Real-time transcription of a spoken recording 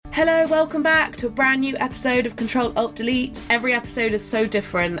Hello, welcome back to a brand new episode of Control Alt Delete. Every episode is so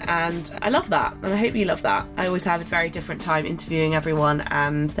different and I love that, and I hope you love that. I always have a very different time interviewing everyone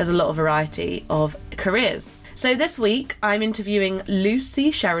and there's a lot of variety of careers. So this week I'm interviewing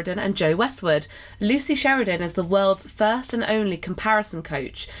Lucy Sheridan and Joe Westwood. Lucy Sheridan is the world's first and only comparison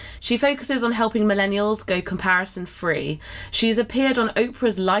coach. She focuses on helping millennials go comparison free. She's appeared on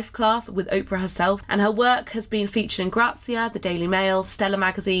Oprah's Life Class with Oprah herself, and her work has been featured in Grazia, the Daily Mail, Stella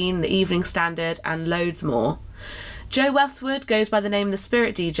Magazine, the Evening Standard and loads more. Joe Westwood goes by the name The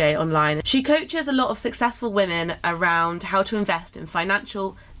Spirit DJ online. She coaches a lot of successful women around how to invest in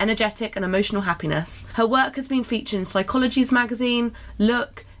financial, energetic and emotional happiness. Her work has been featured in Psychology's magazine,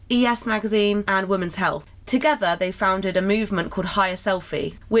 Look, ES magazine and Women's Health. Together they founded a movement called Higher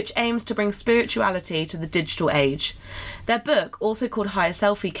Selfie, which aims to bring spirituality to the digital age. Their book, also called Higher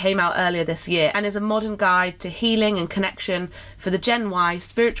Selfie, came out earlier this year and is a modern guide to healing and connection for the Gen Y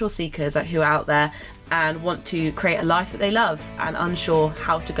spiritual seekers who are out there and want to create a life that they love and unsure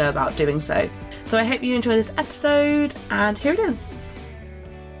how to go about doing so. So I hope you enjoy this episode, and here it is.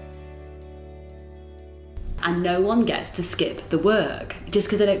 And no one gets to skip the work just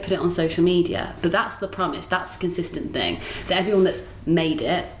because they don't put it on social media. But that's the promise, that's the consistent thing, that everyone that's made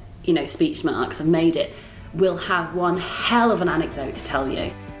it, you know, speech marks have made it, will have one hell of an anecdote to tell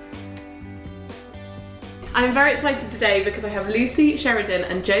you. I'm very excited today because I have Lucy Sheridan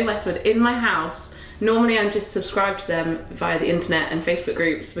and Joe Westwood in my house. Normally I'm just subscribed to them via the internet and Facebook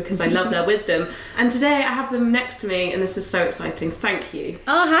groups because I love their wisdom. And today I have them next to me and this is so exciting. Thank you.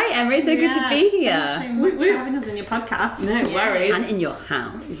 Oh, hi Emma, so good to be here. Thanks so much for having us on your podcast. No worries. And in your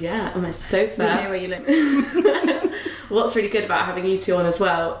house. Yeah, on my sofa. We know where you live. What's really good about having you two on as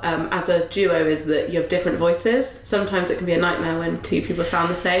well, as a duo, is that you have different voices. Sometimes it can be a nightmare when two people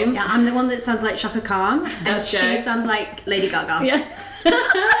sound the same. Yeah, I'm the one that sounds like Shaka Khan, and That's she Joe. sounds like Lady Gaga. Yeah.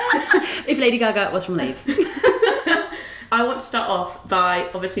 If Lady Gaga was from Leeds. I want to start off by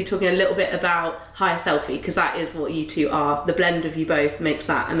obviously talking a little bit about Higher Selfie, because that is what you two are. The blend of you both makes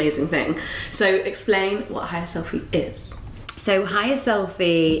that amazing thing. So explain what Higher Selfie is. So Higher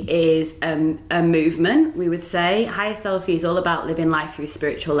Selfie is a movement, we would say. Higher Selfie is all about living life through a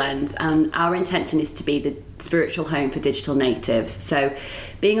spiritual lens, and our intention is to be the spiritual home for digital natives. So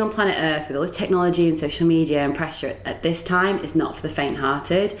being on planet Earth with all the technology and social media and pressure at this time is not for the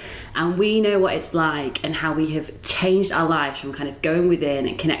faint-hearted, and we know what it's like and how we have changed our lives from kind of going within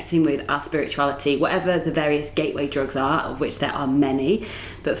and connecting with our spirituality, whatever the various gateway drugs are, of which there are many,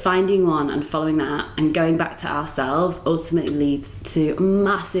 but finding one and following that and going back to ourselves ultimately leads to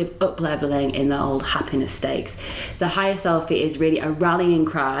massive up-leveling in the old happiness stakes. So Higher Selfie is really a rallying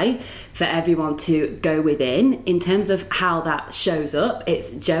cry for everyone to go within. In terms of how that shows up, it's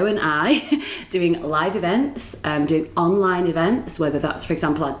Joe and I doing live events, doing online events, whether that's, for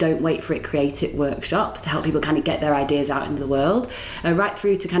example, our Don't Wait For It Create It workshop to help people kind of get their ideas out into the world, right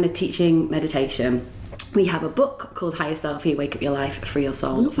through to kind of teaching meditation. We have a book called Higher Selfie, Wake Up Your Life, Free Your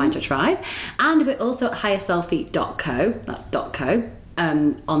Soul, Find Your Tribe. And we're also at higherselfie.co, that's .co,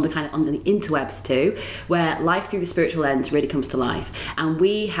 on the interwebs too, where life through the spiritual lens really comes to life. And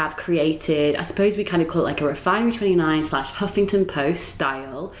we have created, I suppose we kind of call it like a Refinery 29 / Huffington Post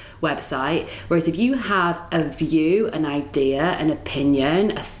style website, whereas if you have a view, an idea, an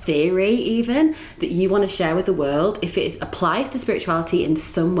opinion, a theory even, that you want to share with the world, if it applies to spirituality in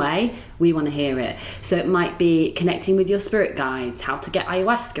some way, we want to hear it. So it might be connecting with your spirit guides, how to get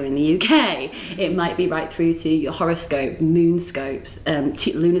ayahuasca in the UK. It might be right through to your horoscope, moon scopes,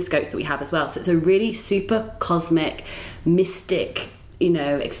 lunar scopes that we have as well. So it's a really super cosmic, mystic, you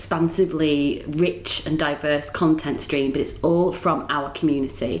know, expansively rich and diverse content stream, but it's all from our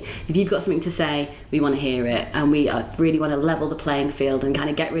community. If you've got something to say, we want to hear it, and we really want to level the playing field and kind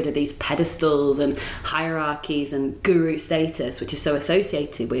of get rid of these pedestals and hierarchies and guru status, which is so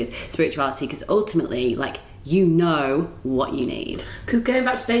associated with spirituality, because ultimately, like, you know what you need. Because going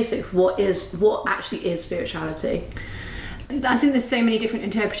back to basics, what actually is spirituality? I think there's so many different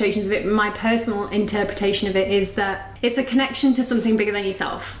interpretations of it. My personal interpretation of it is that it's a connection to something bigger than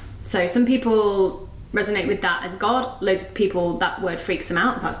yourself. So some people resonate with that as God. Loads of people, that word freaks them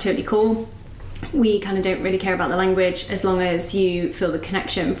out. That's totally cool. We kind of don't really care about the language as long as you feel the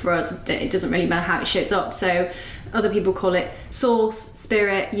connection. For us, it doesn't really matter how it shows up. So other people call it source,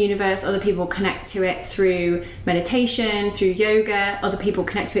 spirit, universe. Other people connect to it through meditation, through yoga. Other people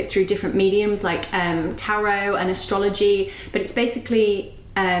connect to it through different mediums like tarot and astrology. But it's basically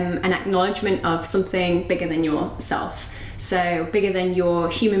an acknowledgement of something bigger than yourself. So bigger than your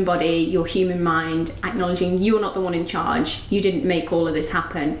human body, your human mind, acknowledging you're not the one in charge. You didn't make all of this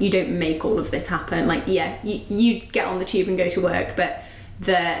happen. You don't make all of this happen. Like, yeah, you get on the tube and go to work, but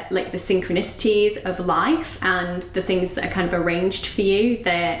the synchronicities of life and the things that are kind of arranged for you.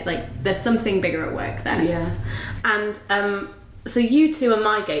 There's something bigger at work there. Yeah. And so you two are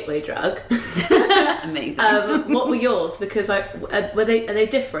my gateway drug. Amazing. What were yours? Because are they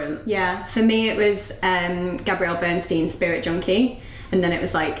different? Yeah, for me it was Gabrielle Bernstein's Spirit Junkie, and then it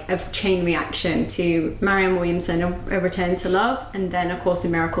was like a chain reaction to Marianne Williamson, A Return to Love, and then A Course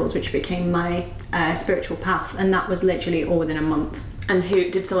in Miracles, which became my spiritual path, and that was literally all within a month. And who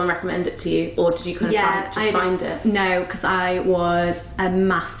did someone recommend it to you, or did you kind of find it? No, because I was a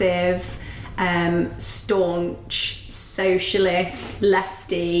massive staunch socialist,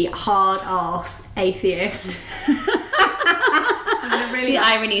 lefty, hard arse atheist. The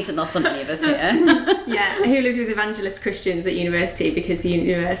ironies are lost on any of us here. Yeah, who lived with evangelist Christians at university because the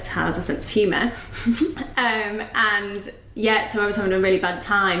universe has a sense of humour. And yeah, so I was having a really bad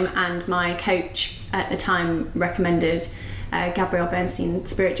time, and my coach at the time recommended Gabrielle Bernstein,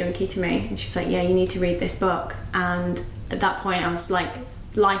 Spirit Junkie, to me, and she was like, yeah, you need to read this book. And at that point I was like,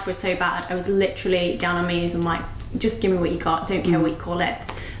 life was so bad, I was literally down on my knees and like, just give me what you got, don't care what you call it,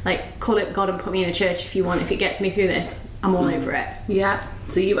 like call it God and put me in a church if you want, if it gets me through this, I'm all over it. Yeah,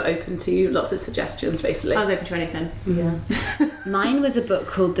 so you were open to lots of suggestions basically. I was open to anything. Yeah. Mine was a book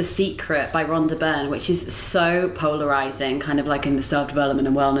called The Secret by Rhonda Byrne, which is so polarising, kind of like in the self-development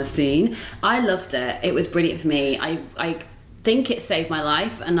and wellness scene. I loved it. It was brilliant for me. I think it saved my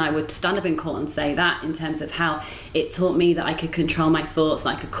life, and I would stand up in court and say that, in terms of how it taught me that I could control my thoughts,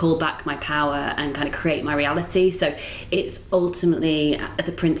 and I could call back my power and kind of create my reality. So it's ultimately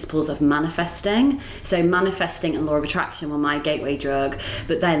the principles of manifesting. So manifesting and law of attraction were my gateway drug,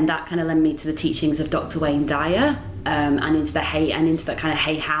 but then that kind of led me to the teachings of Dr. Wayne Dyer, and into the that kind of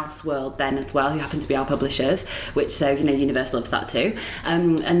Hay House world then as well, who happen to be our publishers, which, so Universe loves that too,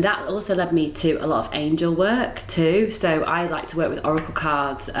 and that also led me to a lot of angel work too. So I like to work with oracle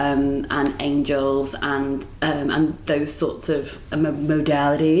cards and angels and those sorts of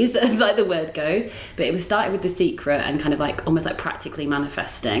modalities, as like the word goes. But it was started with The Secret and kind of like almost like practically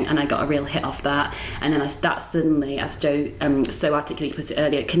manifesting, and I got a real hit off that. And then that suddenly, as Jo so articulately put it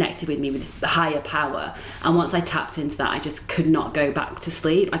earlier, connected with me with this higher power. And once I tapped into that, I just could not go back to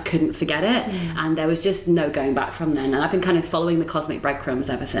sleep. I couldn't forget it, and there was just no going back from then. And I've been kind of following the cosmic breadcrumbs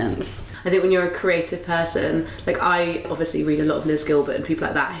ever since. I think when you're a creative person, like I obviously read a lot of Liz Gilbert and people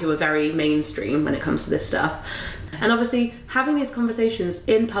like that who are very mainstream when it comes to this stuff. And obviously having these conversations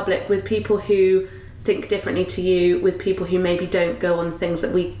in public with people who think differently to you, with people who maybe don't go on things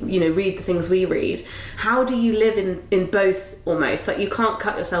that we, read the things we read. How do you live in both almost? Like you can't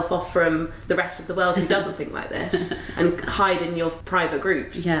cut yourself off from the rest of the world who doesn't think like this and hide in your private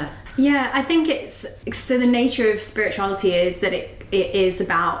groups. Yeah, I think it's, so the nature of spirituality is that it is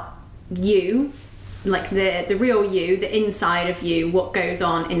about you, like the real you, the inside of you, what goes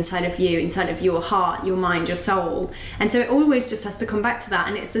on inside of you, inside of your heart, your mind, your soul. And so it always just has to come back to that.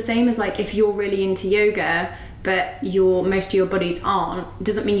 And it's the same as like if you're really into yoga but most of your buddies aren't,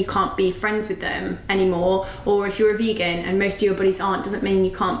 doesn't mean you can't be friends with them anymore. Or if you're a vegan and most of your buddies aren't, doesn't mean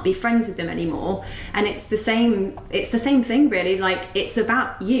you can't be friends with them anymore. And it's the same thing really, like it's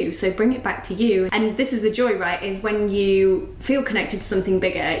about you, so bring it back to you. And this is the joy, right, is when you feel connected to something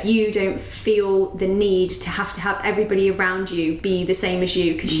bigger, you don't feel the need to have everybody around you be the same as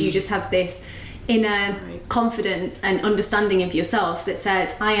you, because you just have this inner confidence and understanding of yourself that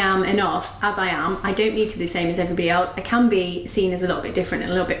says, I am enough as I am. I don't need to be the same as everybody else. I can be seen as a little bit different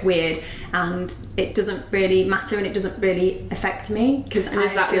and a little bit weird, and it doesn't really matter and it doesn't really affect me, because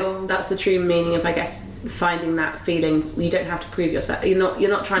that's the true meaning of, I guess, finding that feeling. You don't have to prove yourself. You're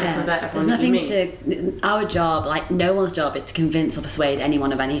not trying to convert everyone. There's nothing our job, like no one's job is to convince or persuade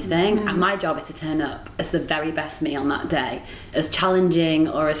anyone of anything. And my job is to turn up as the very best me on that day, as challenging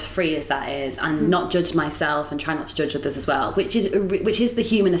or as free as that is, and not judge myself and try not to judge others as well, which is the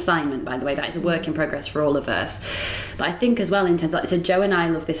human assignment, by the way. That is a work in progress for all of us. But I think as well, in terms of, so Jo and I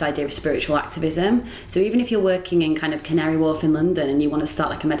love this idea of spiritual activism. So even if you're working in kind of Canary Wharf in London and you want to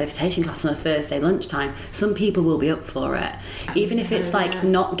start like a meditation class on a Thursday lunchtime, some people will be up for it. Even if it's like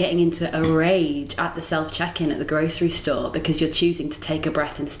not getting into a rage at the self-check-in at the grocery store because you're choosing to take a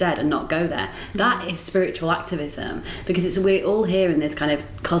breath instead and not go there. That is spiritual activism, because we're all here in this kind of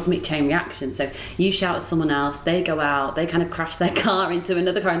cosmic chain reaction. So you shout at someone else, they go out, they kind of crash their car into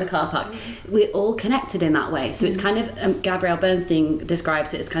another car in the car park. We're all connected in that way. So it's kind of, Gabrielle Bernstein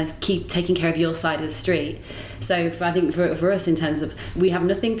describes it as kind of keep taking care of your side of the street. So I think for us, in terms of, we have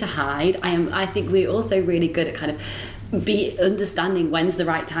nothing to hide. I think we're also really good at kind of be understanding when's the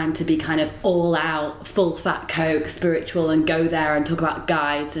right time to be kind of all out, full fat Coke, spiritual, and go there and talk about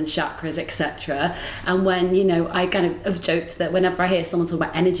guides and chakras, etc. And when, you know, I kind of have joked that whenever I hear someone talk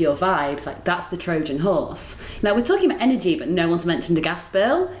about energy or vibes, like, that's the Trojan horse. Now, we're talking about energy, but no one's mentioned a gas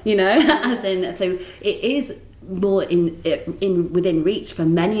bill, you know, as in, so it is more in within reach for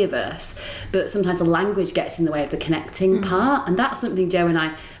many of us, but sometimes the language gets in the way of the connecting part, and that's something Joe and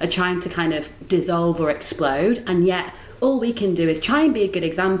I are trying to kind of dissolve or explode. And yet all we can do is try and be a good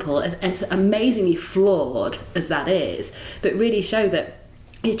example, as amazingly flawed as that is, but really show that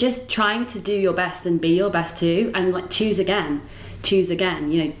it's just trying to do your best and be your best too, and like choose again,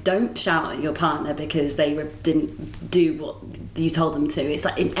 you know. Don't shout at your partner because they didn't do what you told them to. It's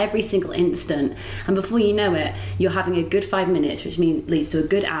like in every single instant, and before you know it, you're having a good 5 minutes, which means leads to a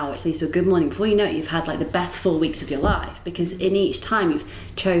good hour, which leads to a good morning. Before you know it, you've had like the best 4 weeks of your life, because in each time you've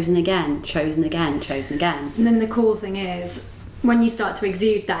chosen again. And then the cool thing is, when you start to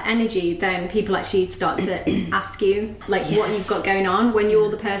exude that energy, then people actually start to ask you like what you've got going on. When you're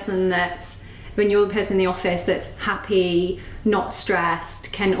the person in the office that's happy, not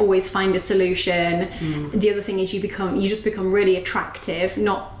stressed, can always find a solution. The other thing is you just become really attractive,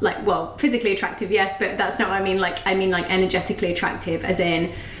 not like, well, physically attractive, yes, but that's not what I mean. I mean energetically attractive, as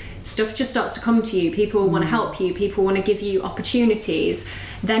in stuff just starts to come to you. People want to help you, people want to give you opportunities.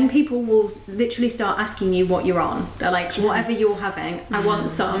 Then people will literally start asking you what you're on. They're like, whatever you're having, I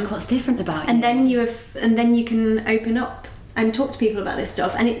want some. What's different about you? And then you can open up and talk to people about this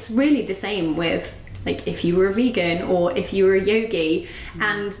stuff. And it's really the same with, like, if you were a vegan or if you were a yogi,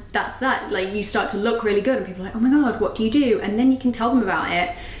 and that's that. Like, you start to look really good and people are like, oh my god, what do you do? And then you can tell them about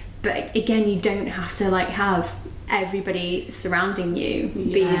it. But again, you don't have to like have everybody surrounding you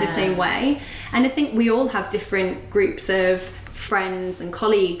be the same way. And I think we all have different groups of friends and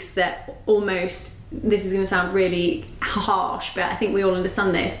colleagues that almost, this is going to sound really harsh, but I think we all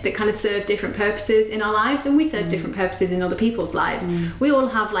understand this, that kind of serve different purposes in our lives, and we serve different purposes in other people's lives. We all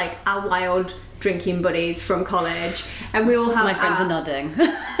have like our wild drinking buddies from college, and we all have my friends are nodding.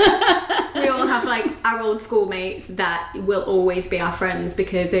 We all have like our old schoolmates that will always be our friends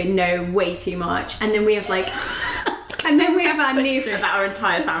because they know way too much, and then we have like our new friends, our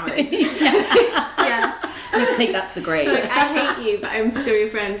entire family. yeah. You have to take that to the grave. Like, I hate you, but I'm still your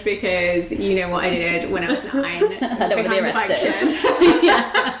friend because you know what I did when I was 9. I don't want to be arrested.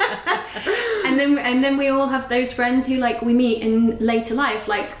 And then we all have those friends who like we meet in later life,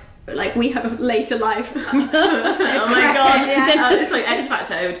 like we have later life. Oh my god, yeah. It's like X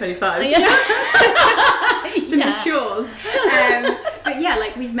Factor over 25. The matures. But yeah,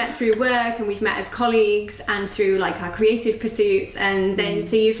 like we've met through work, and we've met as colleagues, and through like our creative pursuits, and then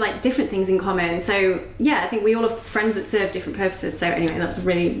so you've like different things in common. So yeah, I think we all have friends that serve different purposes. So anyway, that's a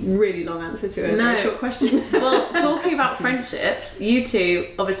really, really long answer to a very short question. Well, talking about friendships, you two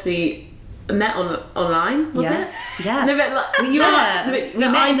obviously met online, was it? Yeah. No, but like, we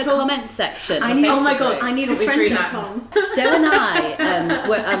met in the comments section. I need a friend.com. Joe and I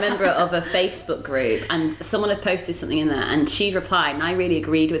were a member of a Facebook group, and someone had posted something in there, and she replied, and I really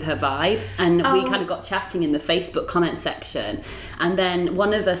agreed with her vibe, and we kind of got chatting in the Facebook comments section, and then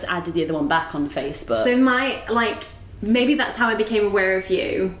one of us added the other one back on Facebook. So maybe that's how I became aware of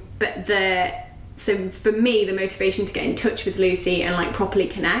you, but so for me, the motivation to get in touch with Lucy and like properly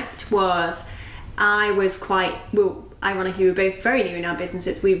connect was, I was quite, well, ironically, we were both very new in our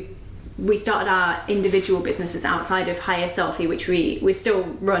businesses. We started our individual businesses outside of Higher Selfie, which we still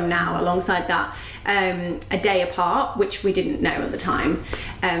run now alongside that, a day apart, which we didn't know at the time.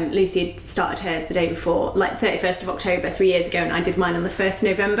 Lucy had started hers the day before, like 31st of October 3 years ago, and I did mine on the 1st of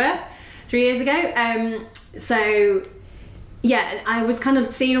November 3 years ago. So yeah, I was kind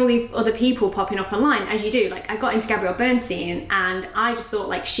of seeing all these other people popping up online, as you do. Like, I got into Gabrielle Bernstein, and I just thought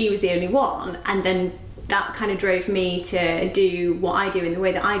like she was the only one, and then that kind of drove me to do what I do in the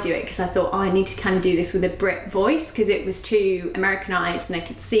way that I do it, because I thought, I need to kind of do this with a Brit voice, because it was too Americanized, and I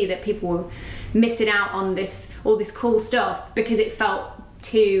could see that people were missing out on all this cool stuff because it felt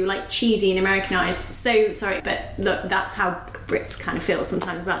too like cheesy and Americanized. So sorry, but look, that's how Brits kind of feel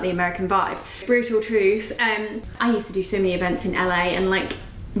sometimes about the American vibe. Brutal truth, I used to do so many events in LA, and like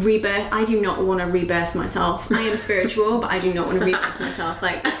rebirth, I do not want to rebirth myself. I am spiritual, but I do not want to rebirth myself.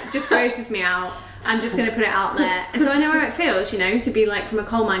 Like, it just grosses me out. I'm just going to put it out there. And so I know how it feels, you know, to be like from a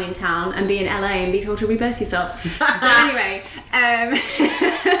coal mining town and be in LA and be told to rebirth yourself.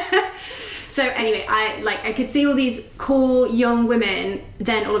 So anyway, I could see all these cool young women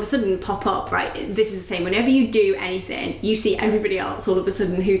then all of a sudden pop up, right? This is the same. Whenever you do anything, you see everybody else all of a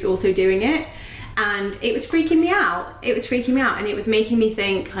sudden who's also doing it. And it was freaking me out. And it was making me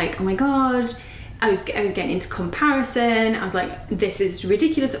think like, oh my God, I was getting into comparison. I was like, this is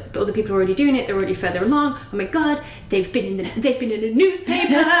ridiculous. Other people are already doing it. They're already further along. Oh my god, they've been in a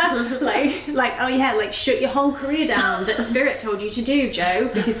newspaper. like oh yeah, like shut your whole career down that Spirit told you to do, Joe,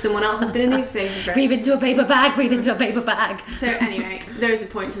 because someone else has been in a newspaper. Breathe into a paper bag. Breathe into a paper bag. So anyway, there is a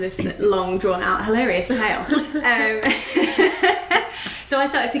point to this long, drawn out, hilarious tale. So I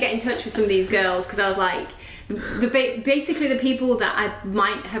started to get in touch with some of these girls because I was like, basically the people that I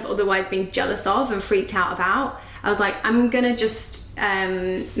might have otherwise been jealous of and freaked out about, I was like, I'm gonna just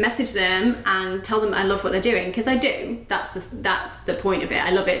message them and tell them I love what they're doing, because I do. That's the point of it. I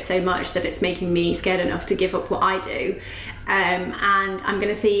love it so much that it's making me scared enough to give up what I do, and I'm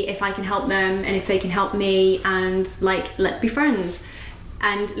gonna see if I can help them and if they can help me, and like, let's be friends.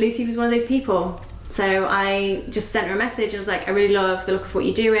 And Lucy was one of those people. So I just sent her a message and was like, I really love the look of what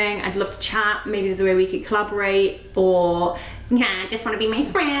you're doing. I'd love to chat. Maybe there's a way we could collaborate, or I just want to be my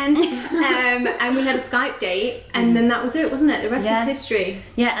friend. And we had a Skype date, and then that was it, wasn't it? The rest is history.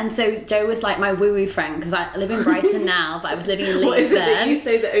 Yeah, and so Joe was like my woo-woo friend, because I live in Brighton now, but I was living in Leeds What is it then. that you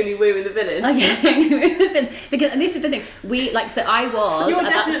say the only woo in the village? Okay, because this is the thing. I was. You're at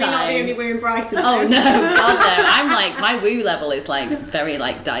definitely that time, not the only woo in Brighton. Oh no, God no! I'm like, my woo level is like very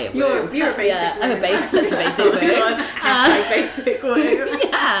like diet woo. You're a basic. Yeah, woo. I'm such a basic woo. Basic woo.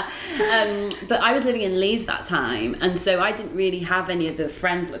 Yeah, but I was living in Leeds that time, and so I didn't really have any of the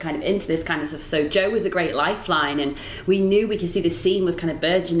friends that were kind of into this kind of stuff. So Joe was a great lifeline, and we knew we could see the scene was kind of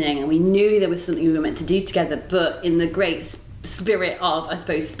burgeoning, and we knew there was something we were meant to do together. But in the great spirit of, I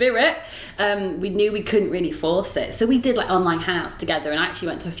suppose, spirit, we knew we couldn't really force it. So we did like online hangouts together, and I actually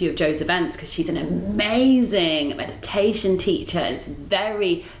went to a few of Joe's events because she's an amazing meditation teacher, and it's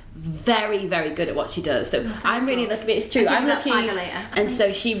very, very, very good at what she does. So I'm really lucky. It's true. I'm lucky, and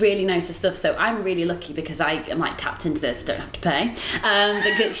so she really knows her stuff. So I'm really lucky because I am like tapped into this. Don't have to pay.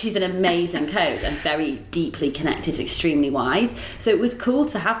 Because she's an amazing coach and very deeply connected, extremely wise. So it was cool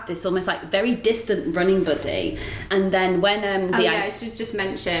to have this almost like very distant running buddy. And then when I should just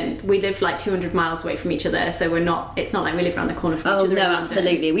mention we live like 200 miles away from each other, so we're not. It's not like we live around the corner from each other. Oh no,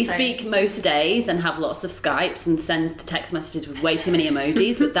 absolutely. We speak most days and have lots of Skypes and send text messages with way too many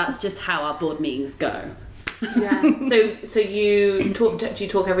emojis, but that's just how our board meetings go. Yeah. So you talk? Do you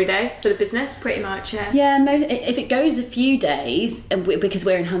talk every day for the business? Pretty much, yeah. Yeah. If it goes a few days, and because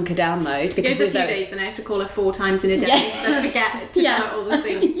we're in hunker down mode, because it goes a few days, then I have to call her 4 times in a day. Yeah. So I forget to tell her all the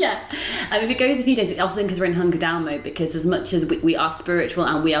things. Yeah. If it goes a few days, it's often because we're in hunker down mode. Because as much as we are spiritual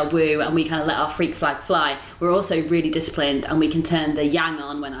and we are woo, and we kind of let our freak flag fly, we're also really disciplined, and we can turn the yang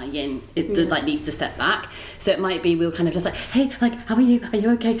on when our yin like needs to step back. So it might be we'll kind of just like, hey, like, how are you? Are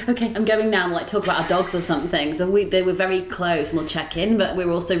you okay? Okay, I'm going now. And like talk about our dogs or something. So they were very close, and we'll check in, but we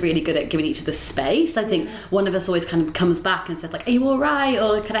were also really good at giving each other space. I think one of us always kind of comes back and says like, are you all right?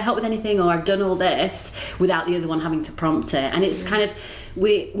 Or can I help with anything? Or I've done all this, without the other one having to prompt it. And it's kind of,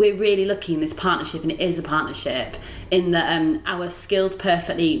 we're really lucky in this partnership, and it is a partnership in that our skills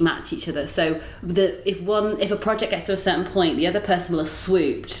perfectly match each other. So if a project gets to a certain point, the other person will have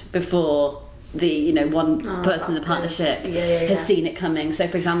swooped before the one person in the partnership has seen it coming. So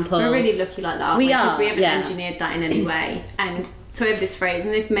for example, we're really lucky like that, because we haven't yeah. engineered that in any way. And so we have this phrase,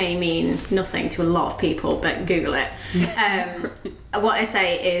 and this may mean nothing to a lot of people, but Google it. What I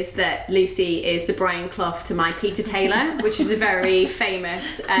say is that Lucy is the Brian Clough to my Peter Taylor, which is a very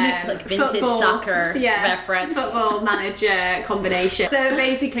famess like vintage soccer reference, football manager combination. So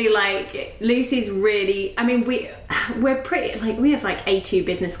basically, like, Lucy's really, I mean, we're pretty, like, we have like A2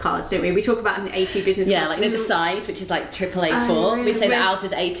 business cards, don't we? We talk about an A2 business yeah, cards. like the size, which is like triple A4. We say that ours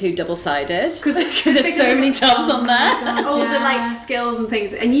is A2 double-sided because there's so many tabs on there. All the like skills and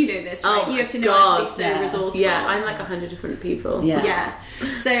things, and you know this, right? You have to know how to be so resourceful. Yeah, I'm like 100 different people. Yeah.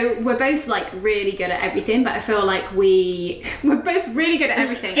 So we're both like really good at everything, but I feel like we're both really good at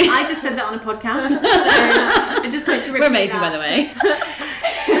everything. I just said that on a podcast, so I just like to repeat We're amazing, that. by the way.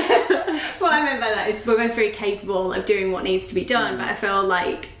 What I meant by that is we're both very capable of doing what needs to be done, but I feel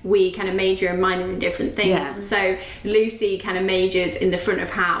like we kind of major and minor in different things. Yeah. So Lucy kind of majors in the front of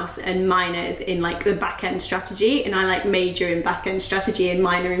house and minors in like the back end strategy, and I like major in back end strategy and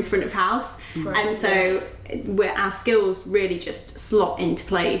minor in front of house. Right. And so our skills really just slot into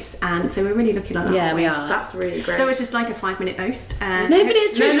place, and so we're really lucky like that. Yeah, we are. That's really great. So it's just like a 5-minute boast. No, but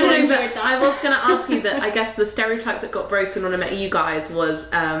it's true. No, but I was going to ask you that. I guess the stereotype that got broken when I met you guys was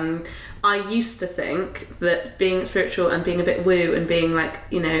I used to think that being spiritual and being a bit woo and being like,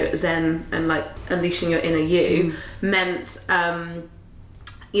 zen and like unleashing your inner you meant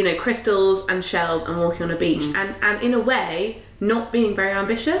crystals and shells and walking on a beach and in a way not being very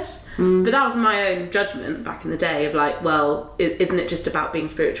ambitious. But that was my own judgment back in the day of like, well, isn't it just about being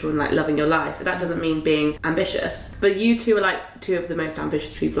spiritual and like loving your life? That doesn't mean being ambitious. But you two are like two of the most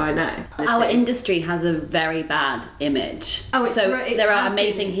ambitious people I know. Our industry has a very bad image. Oh, there are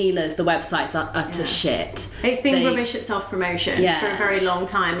amazing healers. The websites are utter shit. It's been rubbish at self-promotion for a very long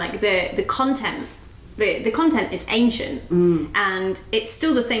time. Like the content. The content is ancient, and it's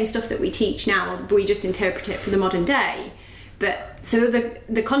still the same stuff that we teach now. We just interpret it for the modern day. But so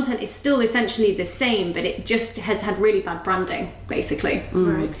the content is still essentially the same, but it just has had really bad branding, basically.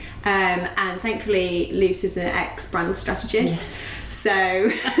 Right. And thankfully, Luce is an ex-brand strategist, so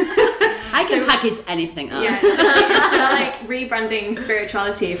I can package anything up. Yeah, so like rebranding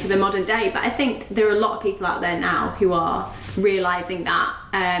spirituality for the modern day. But I think there are a lot of people out there now who are realizing that.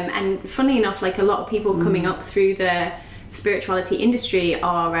 And funnily enough, like a lot of people coming up through the spirituality industry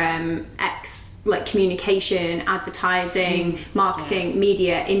are like communication, advertising, marketing,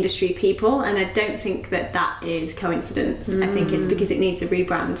 media industry people, and I don't think that is coincidence. I think it's because it needs a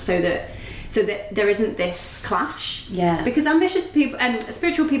rebrand so that there isn't this clash. Yeah. Because ambitious people and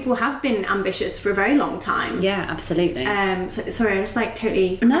spiritual people have been ambitious for a very long time. Yeah, absolutely. Sorry, I just like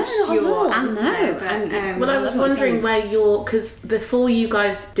totally crashed your answer there. But, well, I was wondering where because before you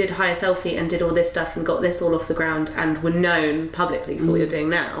guys did Higher Selfie and did all this stuff and got this all off the ground and were known publicly for what you're doing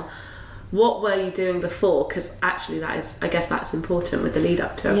now, what were you doing before? Because actually I guess that's important with the lead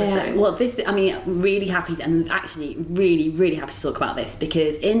up to everything. Yeah, well, really happy and actually really, really happy to talk about this,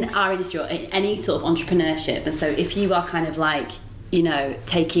 because in our industry, or in any sort of entrepreneurship, and so if you are kind of like, you know,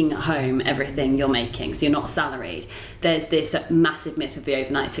 taking home everything you're making, so you're not salaried, there's this massive myth of the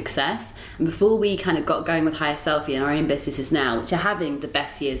overnight success. And before we kind of got going with Higher Selfie and our own businesses now, which are having the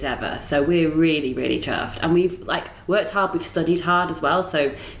best years ever, so we're really, really chuffed. And we've like worked hard, we've studied hard as well,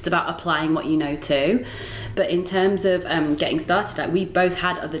 so it's about applying what you know too. But in terms of getting started, like we both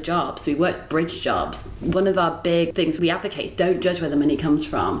had other jobs. We worked bridge jobs. One of our big things we advocate, don't judge where the money comes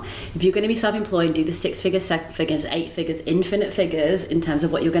from. If you're going to be self-employed, do the 6 figures, 7 figures, 8 figures, infinite figures in terms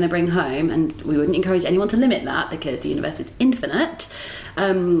of what you're going to bring home. And we wouldn't encourage anyone to limit that, because the universe is infinite.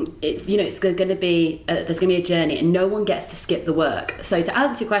 It's going to be there's going to be a journey, and no one gets to skip the work. So to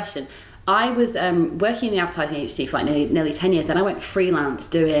answer your question, I was working in the advertising agency for like nearly 10 years, and I went freelance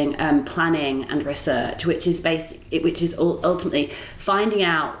doing planning and research, which is ultimately finding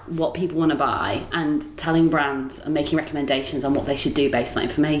out what people want to buy and telling brands and making recommendations on what they should do based on that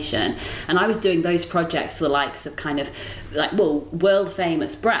information. And I was doing those projects for the likes of kind of like, well, world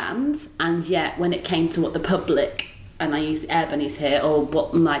famous brands, and yet when it came to what the public, and I use Air Bunnies here, or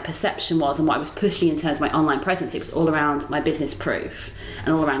what my perception was and what I was pushing in terms of my online presence, it was all around my business proof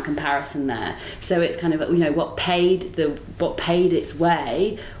and all around comparison there. So it's kind of, you know, what paid its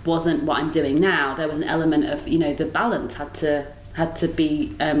way wasn't what I'm doing now. There was an element of, you know, the balance had to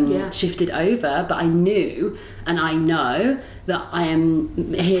be shifted over, but I knew and I know that I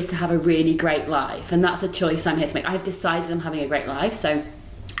am here to have a really great life, and that's a choice I'm here to make. I've decided I'm having a great life, so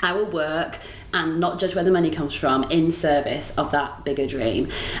I will work and not judge where the money comes from in service of that bigger dream.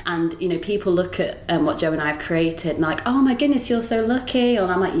 And, you know, people look at what Joe and I have created and like, oh my goodness, you're so lucky. And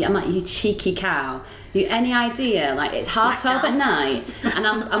I'm like, you cheeky cow. You any idea? Like, it's 12:30 at night and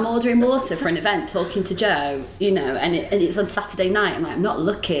I'm ordering water for an event, talking to Joe, you know, and it's on Saturday night. I'm like, I'm not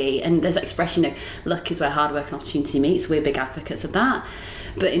lucky. And there's that expression, you know, luck is where hard work and opportunity meets. We're big advocates of that.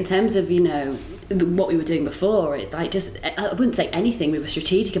 But in terms of, you know, what we were doing before, it's like, just, I wouldn't say anything. We were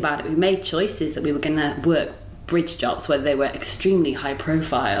strategic about it. We made choices that we were going to work bridge jobs, whether they were extremely high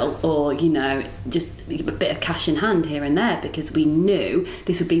profile or, you know, just a bit of cash in hand here and there, because we knew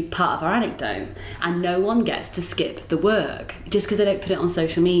this would be part of our anecdote, and no one gets to skip the work just because they don't put it on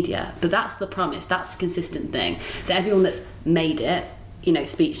social media. But that's the promise, that's the consistent thing, that everyone that's made it, you know,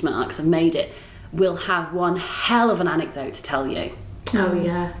 speech marks have made it, will have one hell of an anecdote to tell you. Oh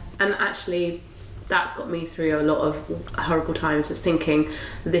yeah. And actually that's got me through a lot of horrible times, just thinking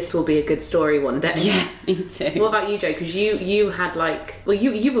this will be a good story one day. Yeah, me too. What about you, Joe? Because you had like, well,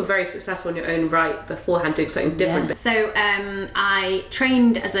 you were very successful in your own right beforehand, doing something different. Yeah. So I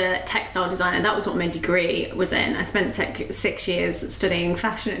trained as a textile designer. That was what my degree was in. I spent 6 years studying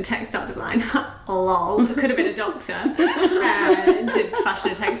fashion and textile design. Lol. I could have been a doctor. Did fashion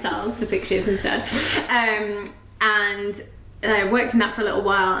and textiles for 6 years instead. And I worked in that for a little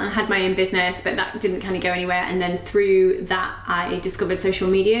while and had my own business, but that didn't kind of go anywhere. And then through that, I discovered social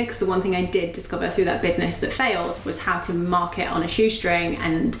media, because the one thing I did discover through that business that failed was how to market on a shoestring.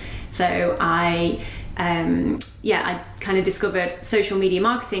 And so I kind of discovered social media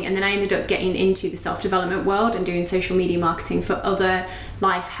marketing, and then I ended up getting into the self-development world and doing social media marketing for other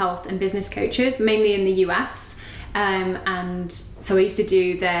life, health and business coaches, mainly in the US. And so I used to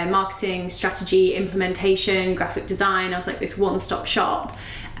do their marketing, strategy, implementation, graphic design. I was like this one-stop shop.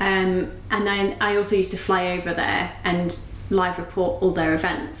 And then I also used to fly over there and live report all their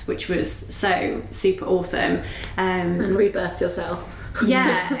events, which was so super awesome. And rebirthed yourself.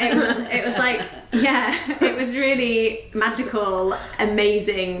 Yeah, it was like, yeah, it was really magical,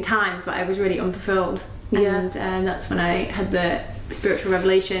 amazing times, but I was really unfulfilled. And that's when I had the spiritual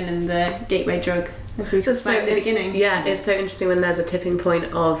revelation and the gateway drug, as we talked about at the beginning. Yeah, it's so interesting when there's a tipping point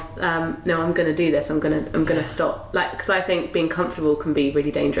of no, I'm going to do this. I'm going to stop. Like, because I think being comfortable can be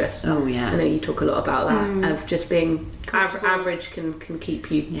really dangerous. Oh yeah. I know you talk a lot about that of just being average can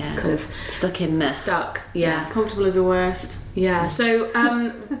keep you kind of stuck in mess. Stuck. Yeah. Comfortable is the worst. Yeah. So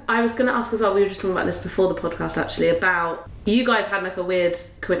I was going to ask as well. We were just talking about this before the podcast, actually, about you guys had like a weird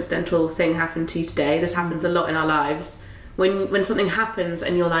coincidental thing happen to you today. This happens a lot in our lives. When something happens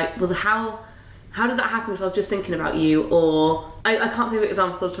and you're like, well, how did that happen? Because I was just thinking about you, or I can't think of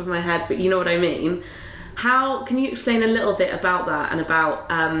examples off the top of my head, but you know what I mean. How can you explain a little bit about that and about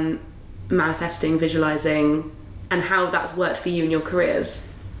manifesting, visualizing, and how that's worked for you in your careers?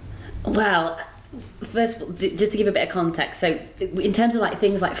 Well, first of all, just to give a bit of context, so in terms of like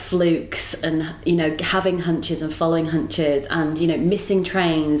things like flukes and having hunches and following hunches and missing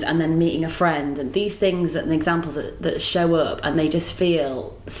trains and then meeting a friend and these things and examples that show up and they just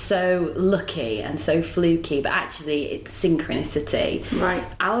feel so lucky and so fluky, but actually it's synchronicity. Right.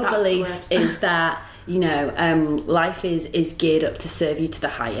 Our belief is that life is geared up to serve you to the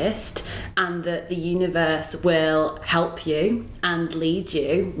highest, and that the universe will help you and lead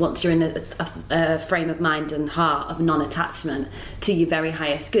you once you're in a frame of mind and heart of non-attachment to your very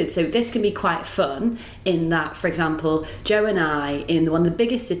highest good. So this can be quite fun in that, for example, Joe and I, in one of the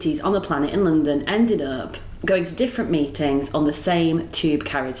biggest cities on the planet, in London, ended up going to different meetings on the same tube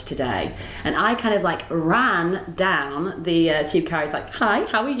carriage today, and I kind of like ran down the tube carriage like, hi,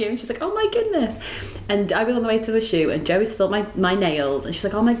 how are you? And she's like, oh my goodness. And I was on the way to a shoot and Joe still my nails, and she's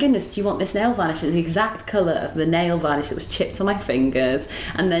like, oh my goodness, do you want this nail varnish? It's the exact colour of the nail varnish that was chipped on my fingers.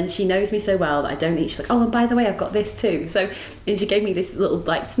 And then she knows me so well that I don't eat. She's like, oh, and by the way, I've got this too. So, and she gave me this little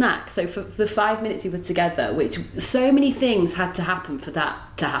like snack. So for the 5 minutes we were together, which so many things had to happen for that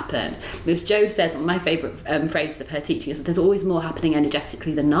to happen. Because Joe says, one of my favourite phrases of her teaching is that there's always more happening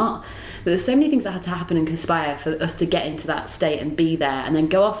energetically than not. But there's so many things that had to happen and conspire for us to get into that state and be there and then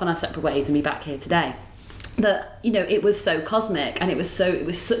go off on our separate ways and be back here today. That it was so cosmic, and it was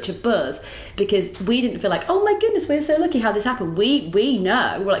such a buzz, because we didn't feel like, oh my goodness, we're so lucky how this happened. We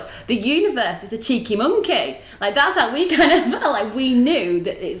know, we're like, the universe is a cheeky monkey. Like, that's how we kind of felt. Like, we knew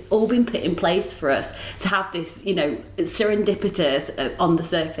that it's all been put in place for us to have this serendipitous on the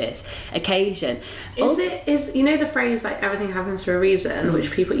surface occasion. Is the phrase like everything happens for a reason, which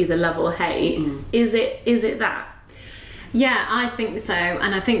people either love or hate? Is it that? Yeah, I think so.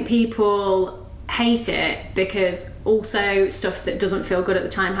 And I think people hate it because also stuff that doesn't feel good at the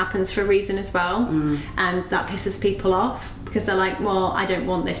time happens for a reason as well, and that pisses people off because they're like, well, I don't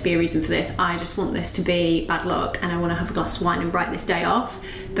want there to be a reason for this, I just want this to be bad luck and I want to have a glass of wine and write this day off.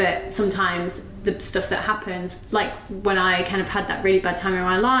 But sometimes the stuff that happens, like when I kind of had that really bad time in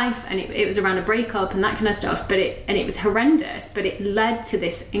my life, and it was around a breakup and that kind of stuff, but it was horrendous, but it led to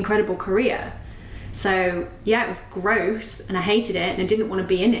this incredible career. So yeah, it was gross and I hated it and I didn't want to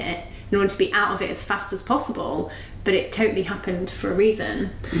be in it. I wanted to be out of it as fast as possible, but it totally happened for a reason.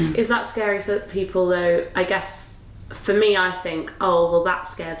 Is that scary for people though? I guess for me, I think, oh, well, that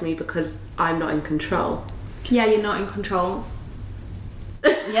scares me because I'm not in control. Yeah, you're not in control.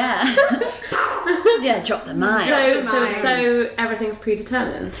 Yeah. Yeah, drop the mic. So everything's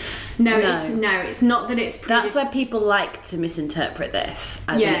predetermined? No, it's not that it's That's where people like to misinterpret this,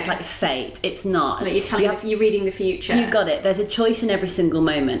 as in it's like fate. It's not. Like you're reading the future. You got it. There's a choice in every single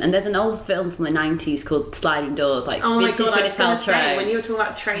moment. And there's an old film from the 90s called Sliding Doors, like vintage Gwyneth Paltrow. When you were talking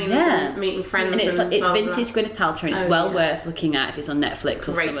about trains and meeting friends, and it's vintage Gwyneth Paltrow, and it's worth looking at if it's on Netflix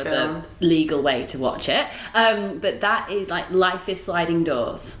or some other legal way to watch it. But that is like Life is Sliding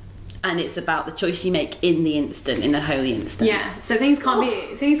Doors. And it's about the choice you make in the instant, in the holy instant. Yeah, so things can't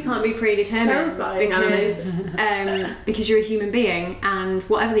be predetermined because you're a human being, and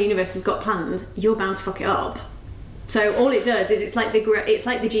whatever the universe has got planned, you're bound to fuck it up. So all it does is it's like the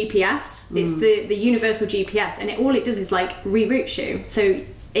GPS. It's the universal GPS, and all it does is like reroutes you. So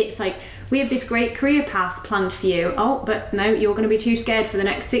it's like, we have this great career path planned for you. Oh, but no, you're going to be too scared for the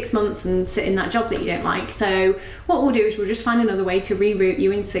next 6 months and sit in that job that you don't like. So what we'll do is we'll just find another way to reroute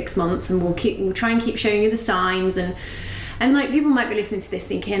you in 6 months, and we'll try and keep showing you the signs. And like, people might be listening to this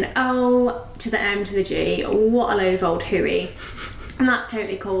thinking, oh, to the M to the G, what a load of old hooey. And that's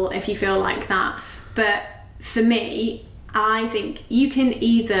totally cool if you feel like that. But for me, I think you can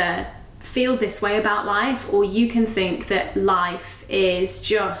either feel this way about life, or you can think that life is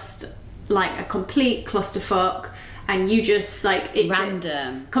just like a complete clusterfuck, and you just like it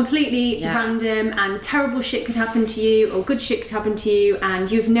random, completely random, and terrible shit could happen to you or good shit could happen to you,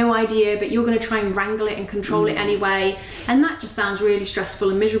 and you have no idea, but you're going to try and wrangle it and control it anyway, and that just sounds really stressful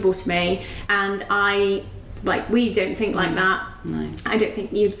and miserable to me. And we don't think like that. No. I don't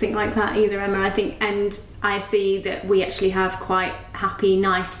think you'd think like that either, Emma. I think, and I see that we actually have quite happy,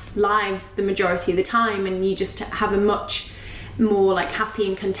 nice lives the majority of the time, and you just have a much more like happy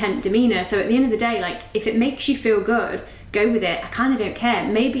and content demeanor. So at the end of the day, like, if it makes you feel good, go with it. I kind of don't care.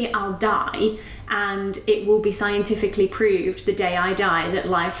 Maybe I'll die and it will be scientifically proved the day I die that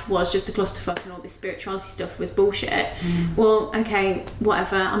life was just a clusterfuck and all this spirituality stuff was bullshit. Well, okay,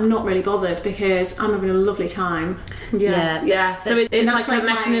 whatever. I'm not really bothered because I'm having a lovely time. Yeah. So it's like a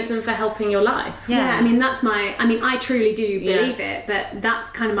mechanism for helping your life. Yeah, I truly do believe it, but that's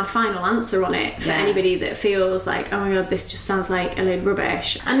kind of my final answer on it for anybody that feels like, oh my god, this just sounds like a load of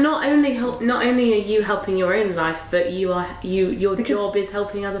rubbish. And not only are you helping your own life, but your job is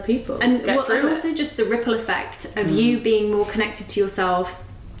helping other people. And also just the ripple effect of you being more connected to yourself,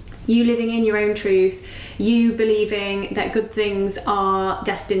 you living in your own truth, you believing that good things are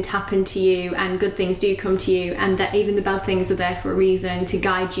destined to happen to you and good things do come to you, and that even the bad things are there for a reason to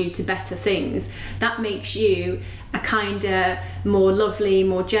guide you to better things. That makes you a kinder, more lovely,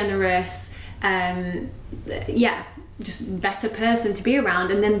 more generous, just better person to be around,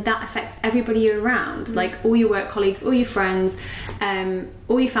 and then that affects everybody you're around, like all your work colleagues, all your friends,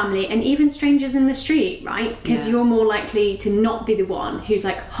 all your family, and even strangers in the street, right? Because you're more likely to not be the one who's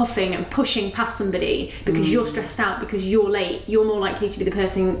like huffing and pushing past somebody because you're stressed out because you're late. You're more likely to be the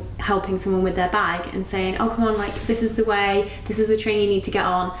person helping someone with their bag and saying, oh come on, like this is the way, this is the train you need to get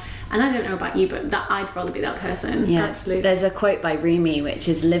on. And I don't know about you, but I'd rather be that person. Yeah, absolutely. There's a quote by Rumi which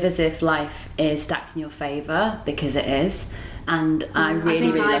is, live as if life is stacked in your favour, because it is. And I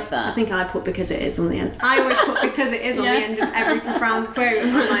really love that. I think I put because it is on the end. I always put because it is on the end of every profound quote.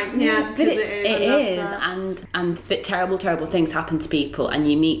 I'm like, because it is. It is, and terrible things happen to people, and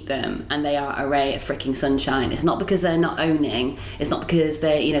you meet them, and they are a ray of freaking sunshine. It's not because they're not owning. It's not because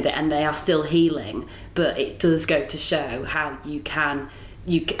and they are still healing. But it does go to show how you can.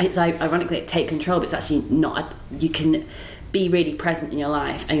 It's like, ironically, take control, but it's actually not. You can be really present in your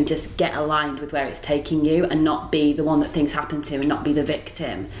life and just get aligned with where it's taking you, and not be the one that things happen to, and not be the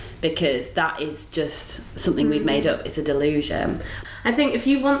victim, because that is just something we've made up. It's a delusion. I think if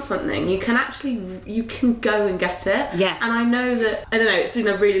you want something, you can go and get it. Yeah. And I know that, I don't know, it's been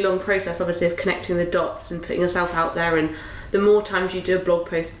a really long process, obviously, of connecting the dots and putting yourself out there. And the more times you do a blog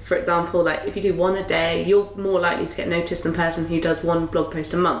post, for example, like if you do one a day, you're more likely to get noticed than the person who does one blog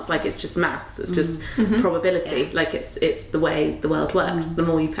post a month. Like, it's just maths, it's just probability. Like, it's the way the world works. The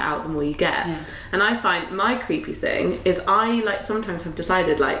more you put out, the more you get. And I find my creepy thing is, I like sometimes have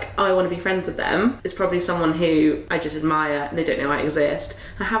decided like, oh, I want to be friends with them. It's probably someone who I just admire and they don't know I exist.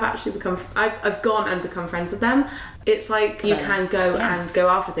 I have actually I've gone and become friends with them. It's like you can go and go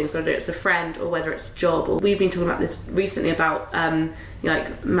after things, whether it's a friend or whether it's a job. Or we've been talking about this recently about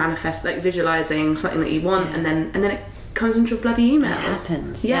like manifest, like visualizing something that you want, and then it comes into your bloody emails. It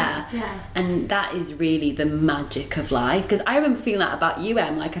happens. Yeah. And that is really the magic of life. Because I remember feeling that about you,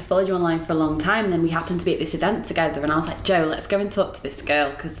 Em. Like, I followed you online for a long time, and then we happened to be at this event together, and I was like, Jo, let's go and talk to this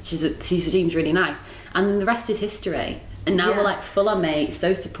girl because she seems really nice. And the rest is history. And now we're like full on mates,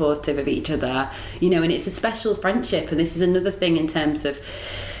 so supportive of each other, and it's a special friendship. And this is another thing in terms of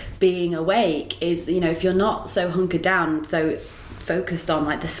being awake is, if you're not so hunkered down, so focused on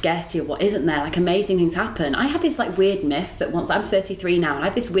like the scarcity of what isn't there, like amazing things happen. I had this like weird myth that once I'm 33 now, and I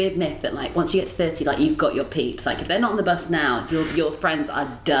had this weird myth that like once you get to 30, like you've got your peeps. Like if they're not on the bus now, your friends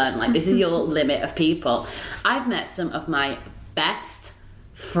are done. Like this is your limit of people. I've met some of my best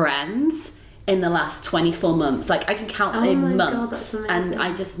friends in the last 24 months. Like I can count in months. God, that's amazing. And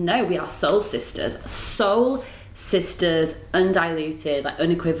I just know we are soul sisters, undiluted, like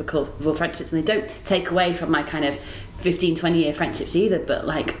unequivocal friendships, and they don't take away from my kind of 15-20 year friendships either. But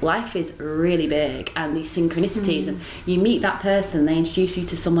like life is really big, and these synchronicities, and you meet that person, they introduce you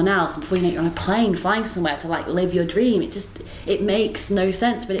to someone else, and before you know it, you're on a plane flying somewhere to like live your dream. It makes no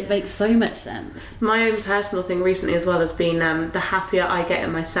sense, but it makes so much sense. My own personal thing recently as well has been the happier I get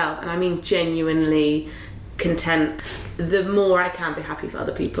in myself, and I mean genuinely content, the more I can be happy for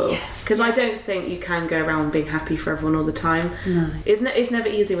other people. Because I don't think you can go around being happy for everyone all the time. No. It's never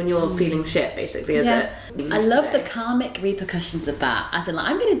easy when you're feeling shit, basically, is it? I love the karmic repercussions of that. As in, like,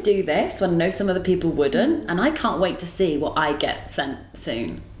 I'm going to do this when I know some other people wouldn't, and I can't wait to see what I get sent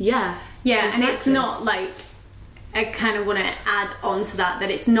soon. Yeah, exactly. And it's not like I kind of want to add on to that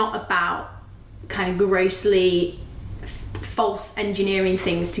it's not about kind of grossly false engineering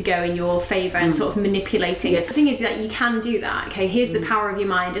things to go in your favour and sort of manipulating it. The thing is that you can do that. Okay, here's the power of your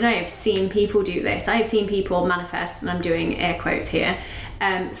mind, and I have seen people do this. I have seen people manifest, and I'm doing air quotes here,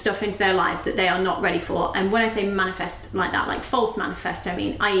 stuff into their lives that they are not ready for. And when I say manifest like that, like false manifest, I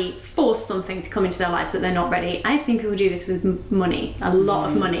mean i.e. force something to come into their lives that they're not ready. I have seen people do this with money, a lot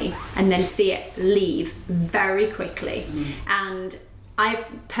of money, and then see it leave very quickly. And I have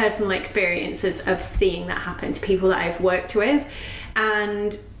personal experiences of seeing that happen to people that I've worked with,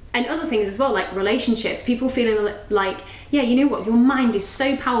 and other things as well, like relationships. People feeling like, yeah, you know what, your mind is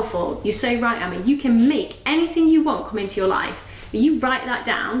so powerful. You're so right, Amy. You can make anything you want come into your life. But you write that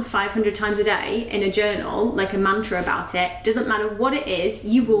down 500 times a day in a journal, like a mantra about it. Doesn't matter what it is,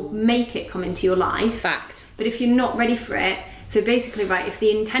 you will make it come into your life. Fact. But if you're not ready for it, so basically, right, if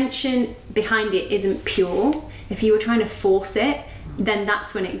the intention behind it isn't pure, if you were trying to force it, then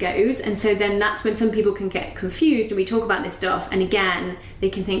that's when it goes. And so then that's when some people can get confused, and we talk about this stuff, and again they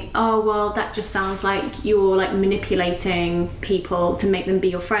can think, oh well, that just sounds like you're like manipulating people to make them be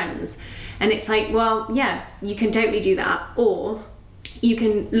your friends. And it's like, well, yeah, you can totally do that. Or you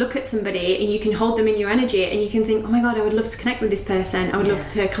can look at somebody and you can hold them in your energy, and you can think, oh my god, I would love to connect with this person, I would love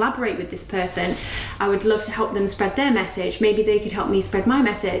to collaborate with this person, I would love to help them spread their message, maybe they could help me spread my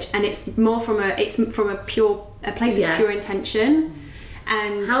message. And it's more from a place of pure intention.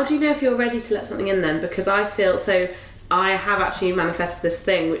 And how do you know if you're ready to let something in then? Because I feel so, I have actually manifested this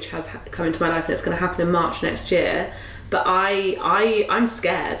thing which has come into my life, and it's going to happen in March next year, but I'm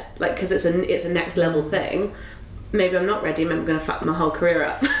scared, like, because it's a next level thing. Maybe I'm not ready, maybe I'm going to fuck my whole career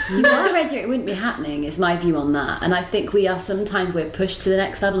up. You are ready, it wouldn't be happening, is my view on that. And I think sometimes we're pushed to the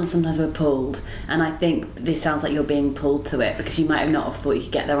next level, and sometimes we're pulled. And I think this sounds like you're being pulled to it, because you might have not have thought you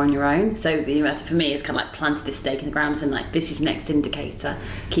could get there on your own. So the US for me is kind of like planted this stake in the ground and like, this is your next indicator,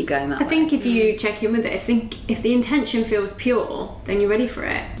 keep going that way. I think if you check in with it, if the intention feels pure, then you're ready for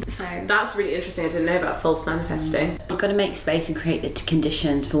it. So that's really interesting. I didn't know about false manifesting. You've got to make space and create the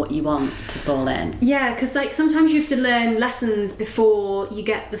conditions for what you want to fall in. Yeah, because like sometimes you have to learn lessons before you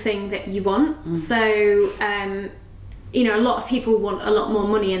get the thing that you want. So you know, a lot of people want a lot more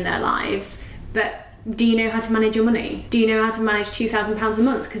money in their lives, but do you know how to manage your money? Do you know how to manage £2,000 a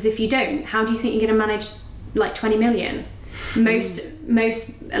month? Because if you don't, how do you think you're going to manage like 20 million? Most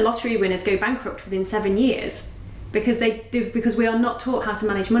lottery winners go bankrupt within 7 years because we are not taught how to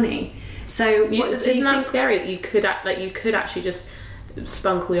manage money. So isn't that scary that you could actually just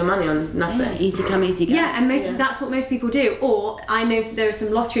spunk all your money on nothing? Yeah, easy come, easy go. Yeah, and that's what most people do. Or I know there are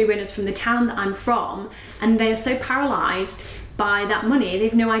some lottery winners from the town that I'm from, and they are so paralysed by that money,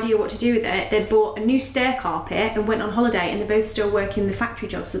 they've no idea what to do with it. They bought a new stair carpet and went on holiday, and they're both still working the factory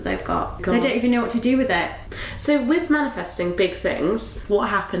jobs that they've got. God. They don't even know what to do with it. So with manifesting big things, what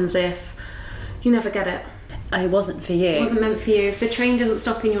happens if you never get it? It wasn't for you. It wasn't meant for you. If the train doesn't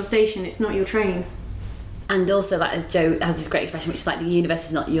stop in your station, it's not your train. And also, like, as Joe has this great expression, which is like, the universe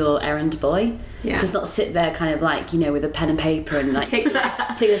is not your errand boy. Yeah. So it's not sit there kind of like, you know, with a pen and paper and like take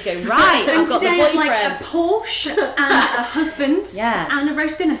list. Go, right, I've got the boyfriend. Like a Porsche and a husband and a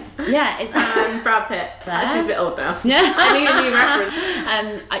roast dinner. Yeah, it's Brad Pitt. She's a bit old now. Yeah. I need a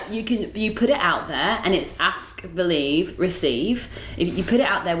new reference. You put it out there, and it's ask, believe, receive. If you put it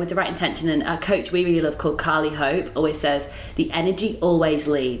out there with the right intention, and a coach we really love called Carly Hope always says, the energy always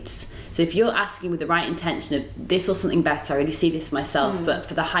leads. So if you're asking with the right intention of this or something better, I really see this myself, but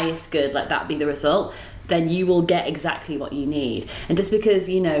for the highest good, let that be the result, then you will get exactly what you need. And just because,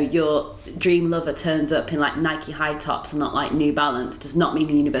 you know, your dream lover turns up in like Nike high tops and not like New Balance does not mean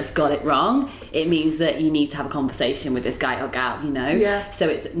the universe got it wrong. It means that you need to have a conversation with this guy or gal, you know? Yeah. So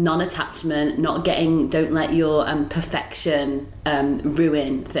it's non-attachment, don't let your perfection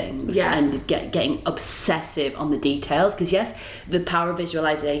ruin things. Yes. And getting obsessive on the details. Because yes, the power of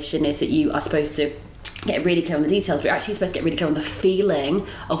visualization is that you are supposed to get really clear on the details, but you're actually supposed to get really clear on the feeling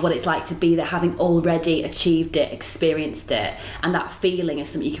of what it's like to be there, having already achieved it, experienced it, and that feeling is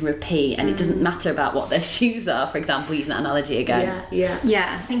something you can repeat, and it doesn't matter about what their shoes are, for example, using that analogy again.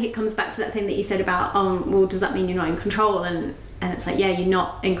 Yeah, I think it comes back to that thing that you said about, well, does that mean you're not in control? And it's like, yeah, you're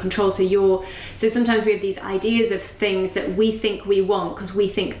not in control. So sometimes we have these ideas of things that we think we want because we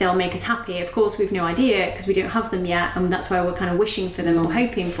think they'll make us happy. Of course, we've no idea because we don't have them yet, and that's why we're kind of wishing for them or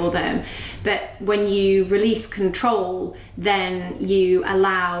hoping for them. But when you release control, then you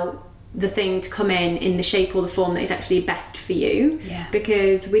allow the thing to come in the shape or the form that is actually best for you. Yeah.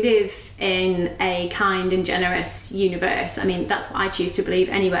 Because we live in a kind and generous universe. I mean, that's what I choose to believe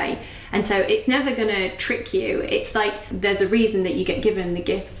anyway. And so it's never going to trick you. It's like there's a reason that you get given the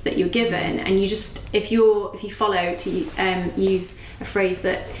gifts that you're given, and you just, if you follow, to use a phrase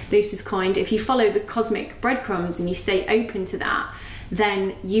that Luce has coined, if you follow the cosmic breadcrumbs and you stay open to that,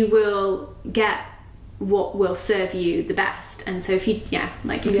 then you will get what will serve you the best. And so if you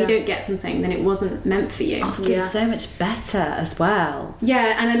don't get something, then it wasn't meant for you. Often so much better as well.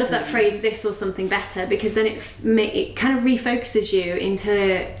 Yeah, and I love that phrase, this or something better, because then it kind of refocuses you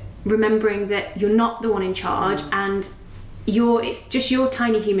into remembering that you're not the one in charge, and it's just your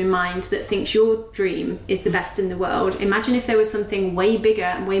tiny human mind that thinks your dream is the best in the world. Imagine if there was something way bigger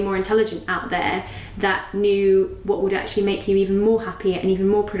and way more intelligent out there that knew what would actually make you even more happy and even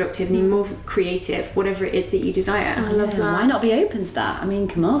more productive and even more creative, whatever it is that you desire. I love that. Why not be open to that? I mean,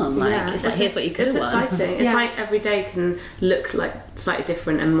 come on, it's like, here's what you could have won. It's exciting. It's like every day can look like slightly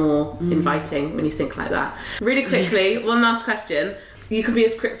different and more inviting when you think like that. Really quickly, one last question. You can be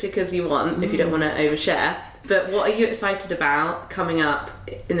as cryptic as you want if you don't want to overshare, but what are you excited about coming up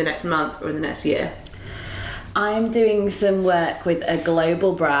in the next month or in the next year? I'm doing some work with a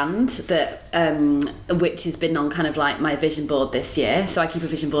global brand that which has been on kind of like my vision board this year. So I keep a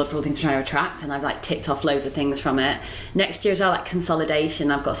vision board for all things I'm trying to attract, and I've like ticked off loads of things from it. Next year as well, like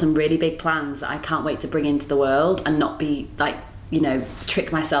consolidation. I've got some really big plans that I can't wait to bring into the world and not be like,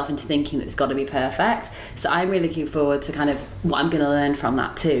 trick myself into thinking that it's got to be perfect. So I'm really looking forward to kind of what I'm going to learn from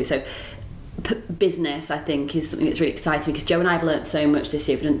that too. So business, I think, is something that's really exciting, because Joe and I have learnt so much this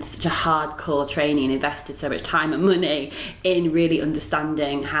year. We've done such a hardcore training and invested so much time and money in really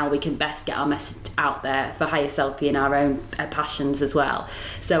understanding how we can best get our message out there for Higher Selfie and our own passions as well.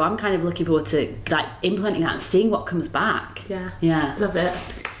 So I'm kind of looking forward to like implementing that and seeing what comes back. Yeah, love it.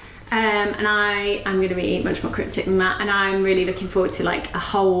 And I'm going to be much more cryptic than that, and I'm really looking forward to like a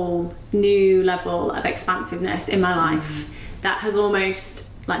whole new level of expansiveness in my life that has almost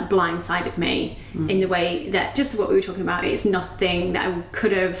like blindsided me in the way that, just what we were talking about, it's nothing that I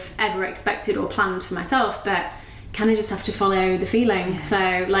could have ever expected or planned for myself, but kind of just have to follow the feeling.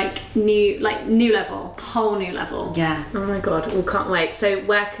 So new level, whole new level. Yeah. Oh my god, we can't wait. So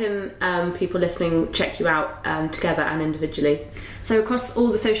where can people listening check you out together and individually? So across all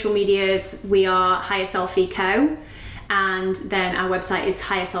the social medias, we are Higher Selfie Co. And then our website is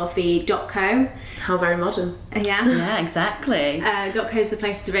higherselfie.co. How very modern. Yeah, exactly. .co is the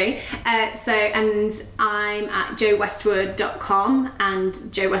place to be. And I'm at joewestwood.com and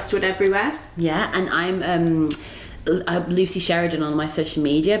Joe Westwood everywhere. Yeah, and I'm Lucy Sheridan on my social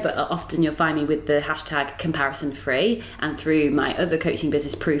media, but often you'll find me with the hashtag #ComparisonFree, and through my other coaching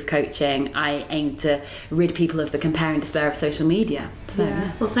business, Proof Coaching, I aim to rid people of the compare and despair of social media. So,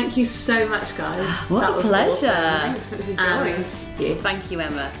 Well, thank you so much, guys. What a pleasure. Awesome. Thanks, it was enjoyed. Thank you,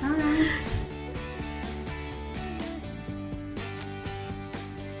 Emma. Thanks.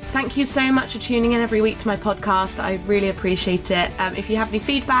 Thank you so much for tuning in every week to my podcast. I really appreciate it. If you have any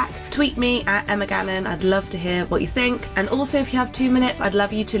feedback, tweet me at Emma Gannon. I'd love to hear what you think. And also, if you have 2 minutes, I'd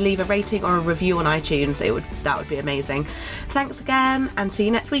love you to leave a rating or a review on iTunes. That would be amazing. Thanks again, and see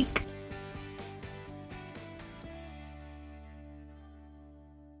you next week.